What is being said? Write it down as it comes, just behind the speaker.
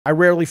I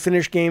rarely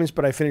finish games,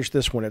 but I finished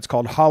this one. It's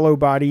called Hollow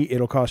Body.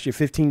 It'll cost you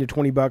 15 to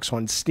 20 bucks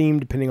on Steam,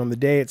 depending on the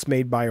day. It's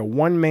made by a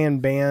one-man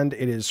band.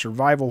 It is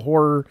survival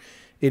horror.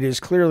 It is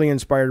clearly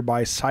inspired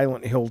by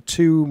Silent Hill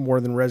 2 more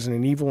than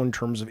Resident Evil in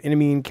terms of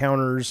enemy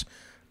encounters.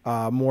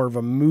 More of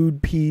a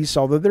mood piece,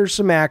 although there's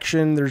some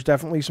action. There's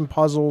definitely some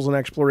puzzles and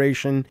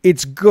exploration.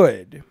 It's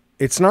good.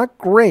 It's not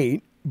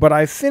great, but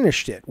I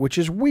finished it, which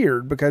is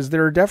weird because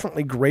there are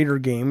definitely greater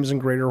games and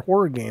greater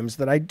horror games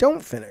that I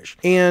don't finish.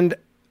 And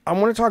I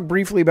want to talk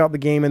briefly about the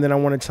game, and then I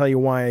want to tell you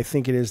why I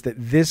think it is that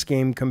this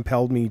game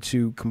compelled me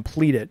to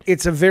complete it.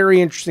 It's a very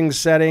interesting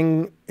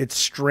setting. It's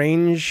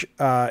strange.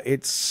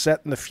 It's set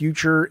in the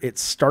future. It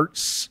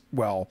starts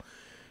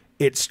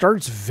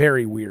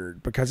very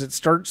weird because it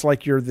starts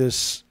like you're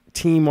this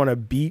team on a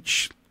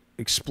beach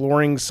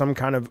exploring some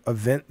kind of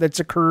event that's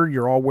occurred.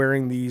 You're all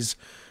wearing these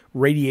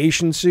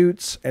radiation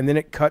suits, and then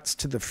it cuts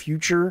to the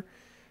future.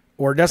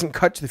 Or it doesn't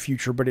cut to the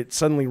future, but it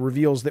suddenly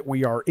reveals that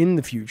we are in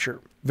the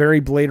future. Very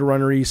Blade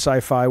Runner-y,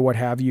 sci-fi, what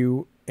have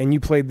you. And you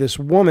played this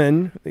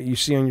woman that you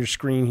see on your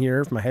screen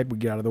here, if my head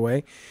would get out of the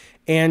way.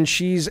 And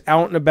she's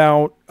out and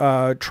about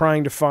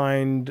trying to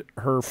find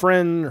her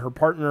friend, her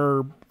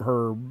partner,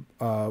 her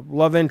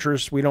love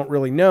interest. We don't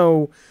really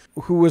know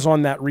who was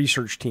on that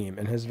research team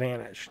and has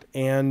vanished.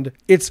 And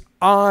it's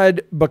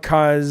odd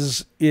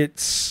because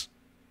it's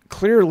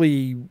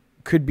clearly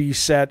could be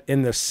set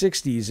in the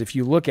 60s if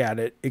you look at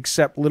it,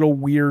 except little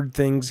weird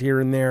things here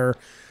and there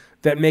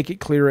that make it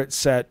clear it's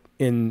set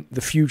in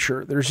the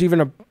future.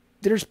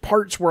 There's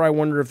parts where I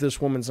wonder if this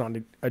woman's not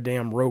a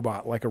damn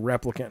robot, like a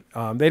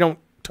replicant. They don't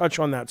touch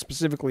on that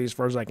specifically as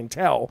far as I can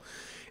tell.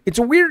 It's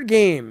a weird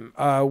game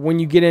when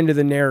you get into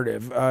the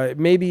narrative.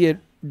 Maybe it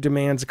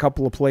demands a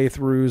couple of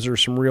playthroughs or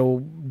some real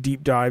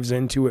deep dives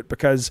into it,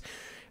 because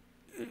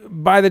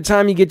by the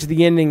time you get to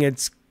the ending,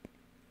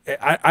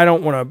 I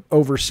don't want to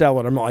oversell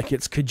it. I'm like,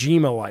 it's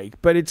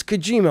Kojima-like, but it's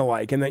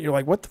Kojima-like, and that you're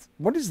like,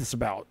 what is this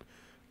about?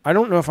 I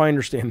don't know if I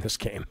understand this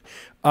game.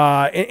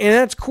 And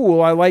that's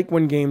cool. I like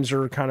when games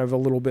are kind of a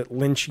little bit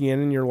Lynchian,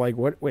 and you're like,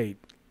 what? Wait,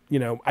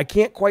 I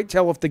can't quite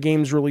tell if the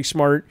game's really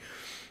smart,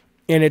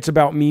 and it's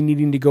about me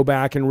needing to go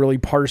back and really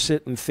parse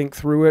it and think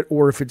through it,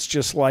 or if it's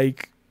just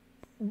like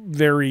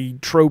very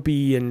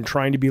tropey and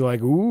trying to be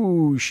like,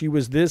 ooh, she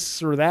was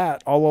this or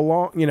that all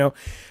along.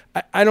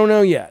 I don't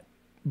know yet,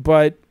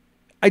 but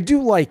I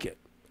do like it.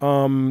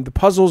 The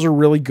puzzles are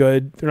really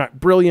good. They're not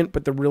brilliant,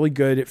 but they're really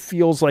good. It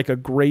feels like a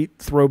great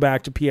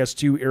throwback to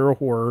PS2 era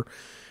horror.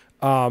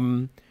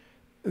 The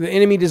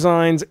enemy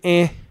designs,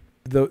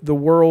 the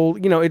world,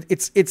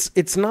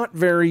 it's not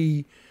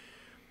very,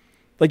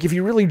 like, if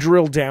you really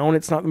drill down,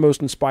 it's not the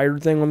most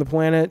inspired thing on the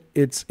planet.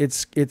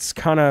 It's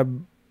kind of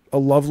a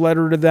love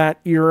letter to that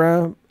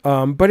era.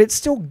 But it's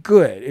still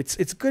good.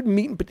 It's good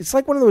meat, but it's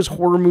like one of those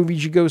horror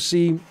movies you go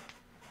see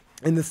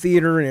in the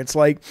theater, and it's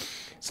like,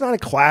 it's not a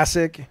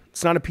classic.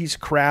 It's not a piece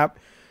of crap,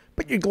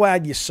 but you're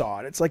glad you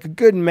saw it. It's like a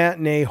good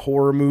matinee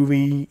horror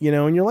movie,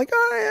 and you're like,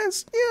 oh,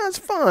 it's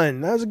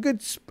fun. That was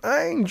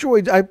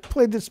I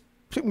played this,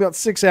 took me about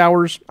 6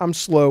 hours. I'm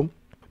slow.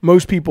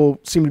 Most people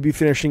seem to be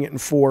finishing it in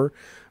 4,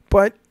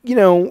 but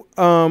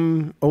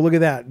oh, look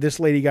at that. This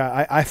lady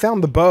I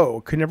found the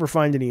bow, could never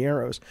find any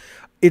arrows.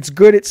 It's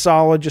good. It's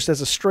solid. Just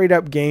as a straight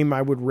up game,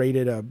 I would rate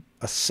it a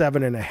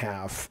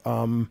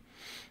 7.5.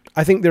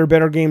 I think there are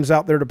better games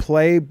out there to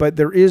play, but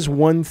there is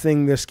one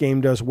thing this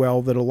game does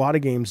well that a lot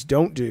of games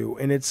don't do,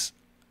 and it's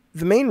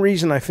the main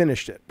reason I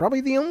finished it. Probably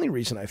the only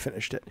reason I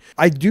finished it.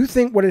 I do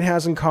think what it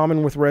has in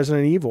common with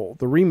Resident Evil,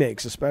 the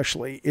remakes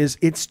especially, is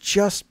it's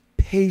just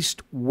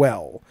paced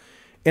well.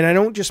 And I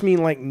don't just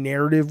mean like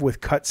narrative with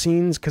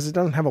cutscenes, because it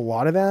doesn't have a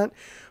lot of that,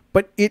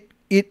 but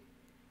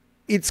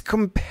it's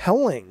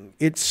compelling.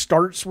 It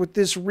starts with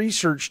this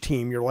research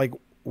team. You're like,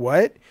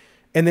 what?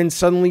 And then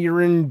suddenly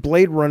you're in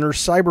Blade Runner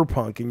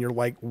Cyberpunk, and you're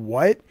like,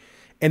 what?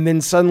 And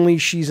then suddenly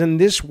she's in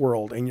this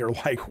world, and you're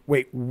like,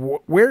 wait,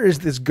 where is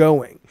this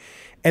going?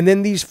 And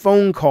then these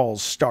phone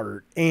calls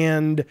start,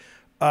 and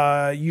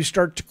you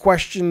start to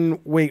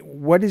question, wait,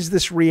 what is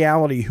this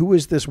reality? Who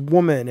is this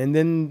woman? And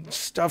then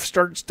stuff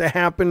starts to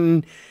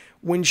happen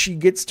when she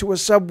gets to a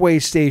subway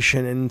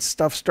station, and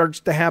stuff starts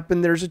to happen.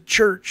 There's a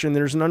church, and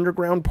there's an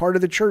underground part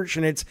of the church,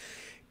 and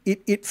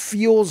it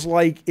feels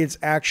like it's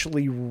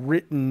actually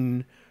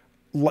written.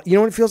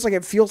 It feels like?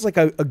 It feels like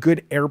a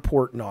good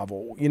airport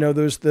novel.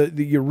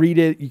 You read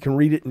it, you can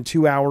read it in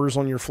 2 hours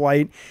on your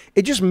flight.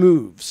 It just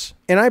moves.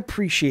 And I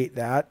appreciate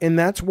that. And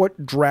that's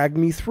what dragged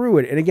me through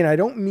it. And again, I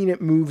don't mean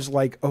it moves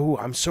like, oh,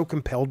 I'm so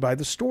compelled by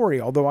the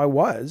story, although I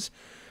was,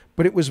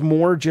 but it was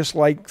more just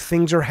like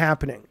things are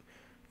happening.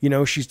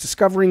 She's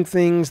discovering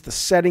things. The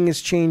setting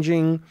is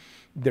changing.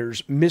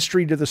 There's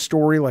mystery to the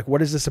story. Like,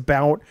 what is this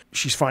about?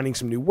 She's finding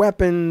some new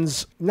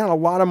weapons, not a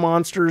lot of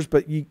monsters,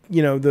 but you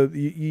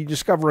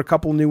discover a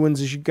couple new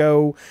ones as you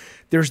go.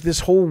 There's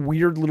this whole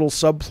weird little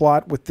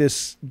subplot with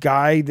this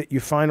guy that you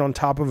find on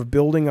top of a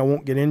building. I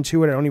won't get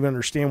into it. I don't even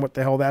understand what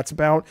the hell that's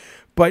about,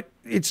 but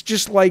it's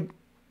just like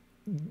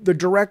the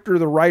director,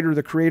 the writer,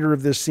 the creator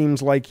of this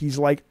seems like he's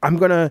like, I'm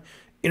going to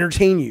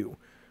entertain you.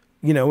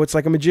 You know, it's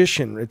like a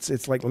magician.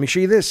 It's like, let me show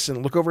you this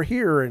and look over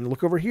here and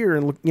look over here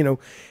and look, you know,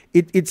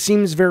 it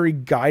seems very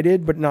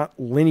guided, but not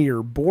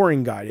linear,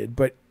 boring guided,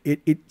 but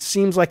it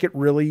seems like it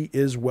really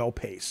is well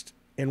paced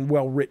and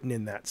well written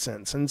in that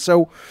sense. And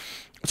so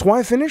that's why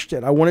I finished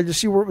it. I wanted to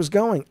see where it was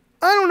going.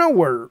 I don't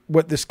know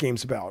what this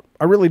game's about.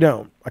 I really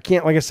don't. I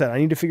can't, like I said, I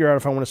need to figure out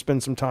if I want to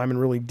spend some time and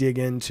really dig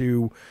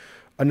into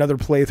another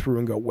playthrough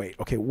and go, wait,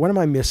 okay, what am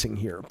I missing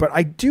here? But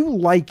I do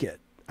like it.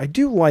 I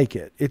do like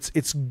it.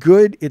 It's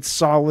good, it's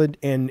solid,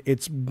 and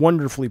it's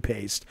wonderfully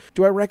paced.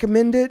 Do I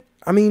recommend it?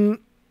 I mean,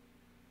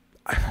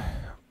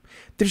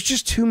 there's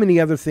just too many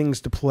other things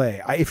to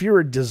play. If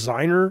you're a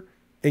designer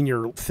and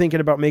you're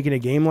thinking about making a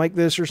game like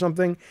this or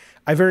something,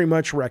 I very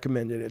much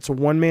recommend it. It's a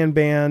one-man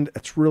band.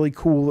 It's really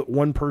cool that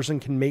one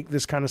person can make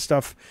this kind of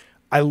stuff.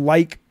 I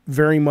like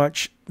very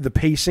much the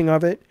pacing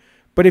of it.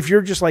 But if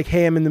you're just like,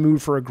 hey, I'm in the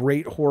mood for a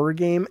great horror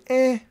game,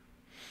 I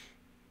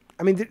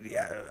mean,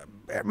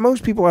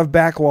 most people have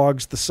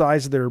backlogs the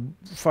size of their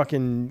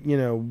fucking, you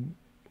know,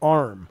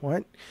 arm.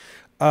 What?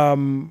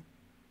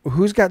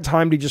 Who's got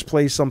time to just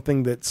play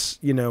something that's,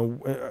 you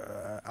know,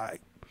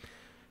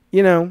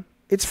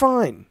 it's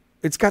fine.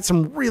 It's got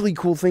some really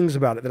cool things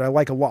about it that I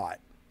like a lot.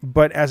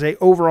 But as a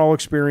overall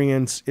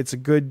experience, it's a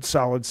good,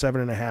 solid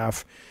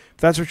 7.5. If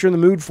that's what you're in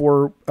the mood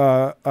for,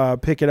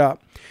 pick it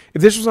up.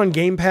 If this was on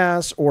Game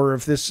Pass, or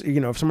if this, you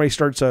know, if somebody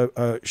starts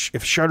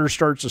if Shudder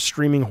starts a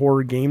streaming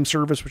horror game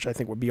service, which I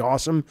think would be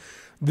awesome,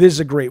 this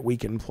is a great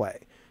weekend play.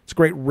 It's a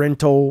great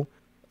rental.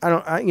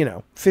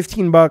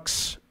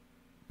 $15,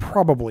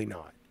 probably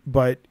not.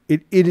 But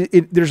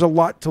there's a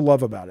lot to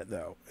love about it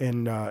though,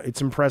 and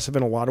it's impressive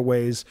in a lot of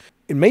ways.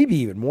 It may be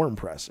even more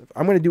impressive.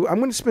 I'm going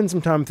to spend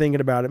some time thinking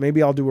about it.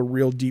 Maybe I'll do a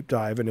real deep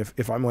dive, and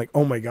if I'm like,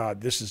 oh my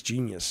god, this is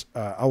genius,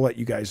 I'll let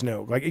you guys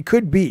know. Like it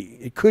could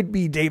be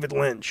David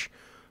Lynch,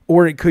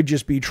 or it could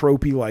just be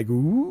tropey, like,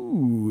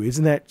 ooh,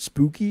 isn't that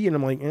spooky? And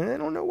I'm like, I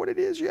don't know what it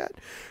is yet.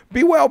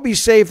 Be well, be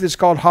safe. This is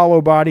called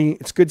Hollow Body.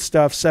 It's good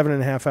stuff.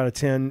 7.5 out of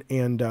 10,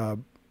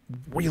 and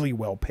really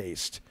well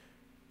paced.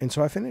 And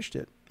so I finished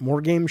it.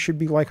 More games should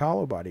be like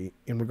Hollow Body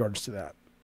in regards to that.